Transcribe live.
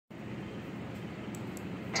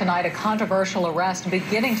Tonight, a controversial arrest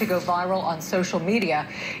beginning to go viral on social media.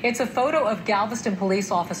 It's a photo of Galveston police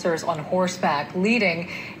officers on horseback leading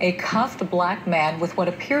a cuffed black man with what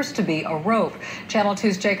appears to be a rope. Channel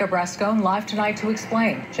 2's Jacob Rascone live tonight to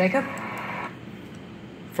explain. Jacob?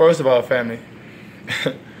 First of all, family,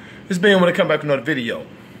 this being when they come back with another video.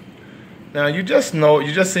 Now, you just know,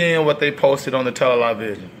 you're just seeing what they posted on the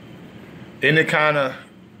television. Isn't it kind of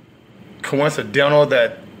coincidental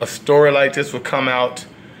that a story like this would come out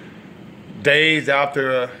days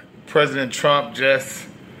after President Trump just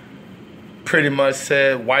pretty much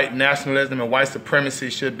said white nationalism and white supremacy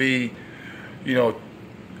should be,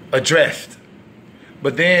 addressed?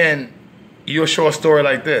 But then you'll show a story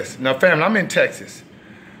like this. Now, family, I'm in Texas.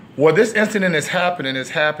 Well, this incident is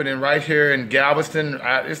happening right here in Galveston.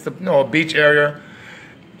 It's a beach area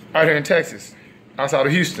out here in Texas, outside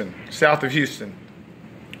of Houston, south of Houston.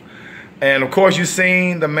 And of course, you've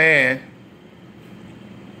seen the man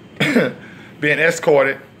being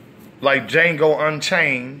escorted like Django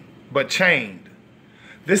unchained, but chained.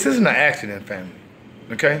 This isn't an accident, family,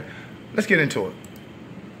 okay? Let's get into it.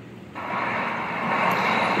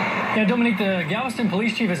 Yeah, Dominique, the Galveston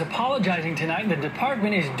police chief is apologizing tonight, and the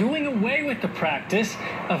department is doing away with the practice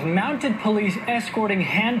of mounted police escorting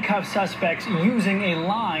handcuffed suspects using a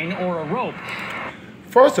line or a rope.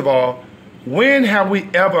 First of all, when have we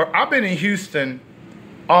ever, I've been in Houston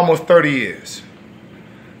almost 30 years.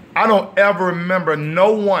 I don't ever remember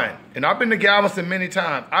no one, and I've been to Galveston many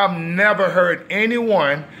times, I've never heard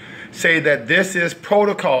anyone say that this is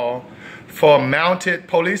protocol for mounted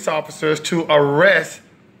police officers to arrest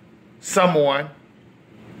someone,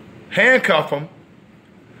 handcuff them,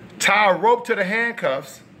 tie a rope to the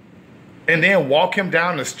handcuffs, and then walk him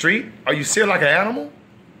down the street. Are you still like an animal?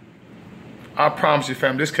 I promise you,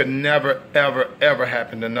 family, this could never, ever, ever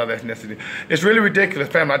happen to another ethnicity. It's really ridiculous,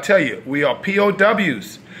 family. I tell you, we are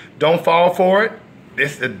POWs. Don't fall for it.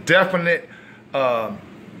 It's a definite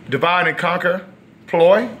divide and conquer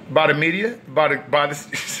ploy by the media, by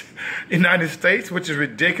the United States, which is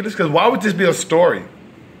ridiculous, because why would this be a story?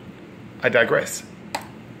 I digress.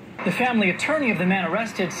 The family attorney of the man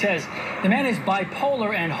arrested says the man is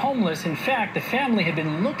bipolar and homeless. In fact, the family had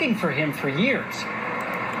been looking for him for years.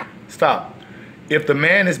 Stop. If the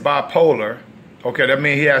man is bipolar, okay, that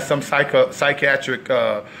means he has some psychiatric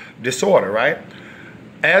disorder, right?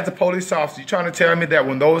 As a police officer, you trying to tell me that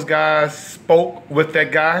when those guys spoke with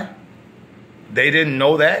that guy, they didn't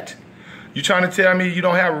know that? You trying to tell me you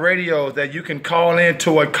don't have radios that you can call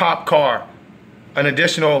into a cop car, an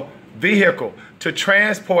additional vehicle, to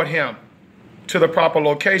transport him to the proper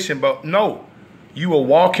location? But no, you will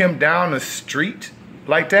walk him down the street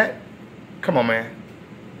like that? Come on, man.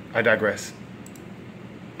 I digress.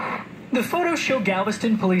 The photos show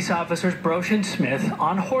Galveston police officers Brosh and Smith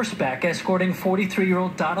on horseback escorting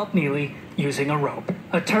 43-year-old Donald Neely using a rope.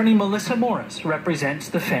 Attorney Melissa Morris represents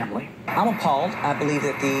the family. I'm appalled. I believe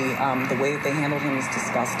that the way that they handled him is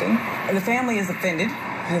disgusting. The family is offended.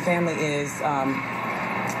 The family is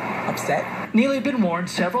upset. Neely had been warned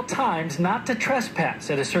several times not to trespass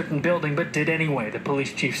at a certain building, but did anyway, the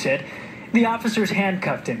police chief said. The officers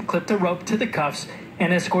handcuffed him, clipped a rope to the cuffs,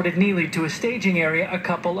 and escorted Neely to a staging area a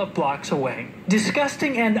couple of blocks away.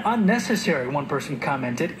 Disgusting and unnecessary, one person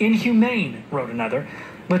commented. Inhumane, wrote another.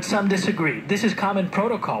 But some disagreed. This is common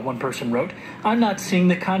protocol, one person wrote. I'm not seeing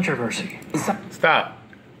the controversy. Stop.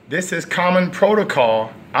 This is common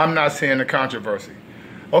protocol. I'm not seeing the controversy.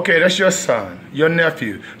 Okay, that's your son, your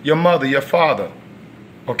nephew, your mother, your father.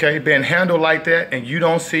 Okay, being handled like that and you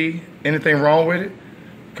don't see anything wrong with it?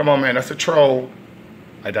 Come on, man, that's a troll.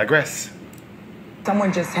 I digress.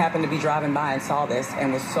 Someone just happened to be driving by and saw this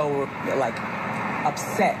and was so,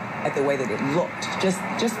 upset at the way that it looked.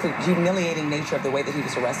 Just the humiliating nature of the way that he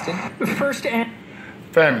was arrested.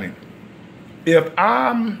 Family, if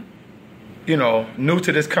I'm, new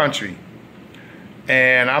to this country,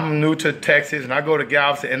 and I'm new to Texas, and I go to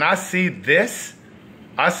Galveston, and I see this,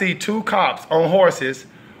 I see two cops on horses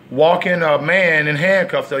walking a man in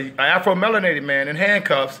handcuffs, an Afro-melanated man in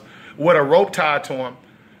handcuffs with a rope tied to him.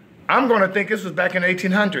 I'm going to think this was back in the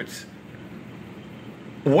 1800s.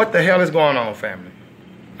 What the hell is going on, family?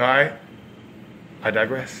 All right? I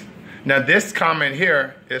digress. Now, this comment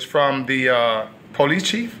here is from the police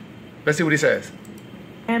chief. Let's see what he says.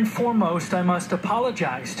 And foremost, I must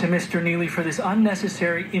apologize to Mr. Neely for this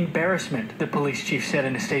unnecessary embarrassment, the police chief said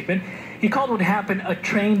in a statement. He called what happened a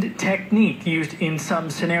trained technique used in some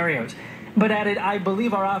scenarios, but added, I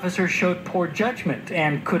believe our officers showed poor judgment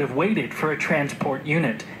and could have waited for a transport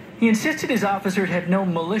unit. He insisted his officers had no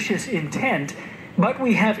malicious intent But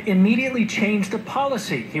we have immediately changed the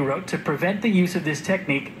policy, he wrote, to prevent the use of this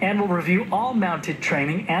technique and will review all mounted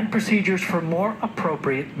training and procedures for more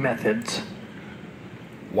appropriate methods.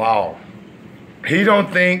 Wow. He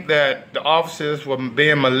don't think that the officers were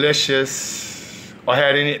being malicious or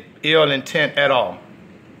had any ill intent at all.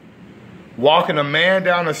 Walking a man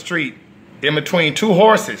down the street in between two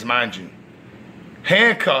horses, mind you,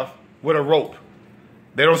 handcuffed with a rope.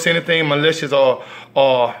 They don't see anything malicious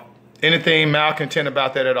or anything malcontent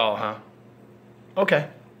about that at all, huh? Okay.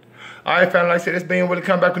 All right, family, like I said, it's been Willie.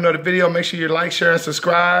 Come back with another video. Make sure you like, share, and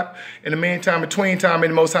subscribe. In the meantime, between time, may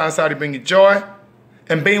the Most High Inside bring you joy.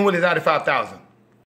 And being Willie is out of 5,000.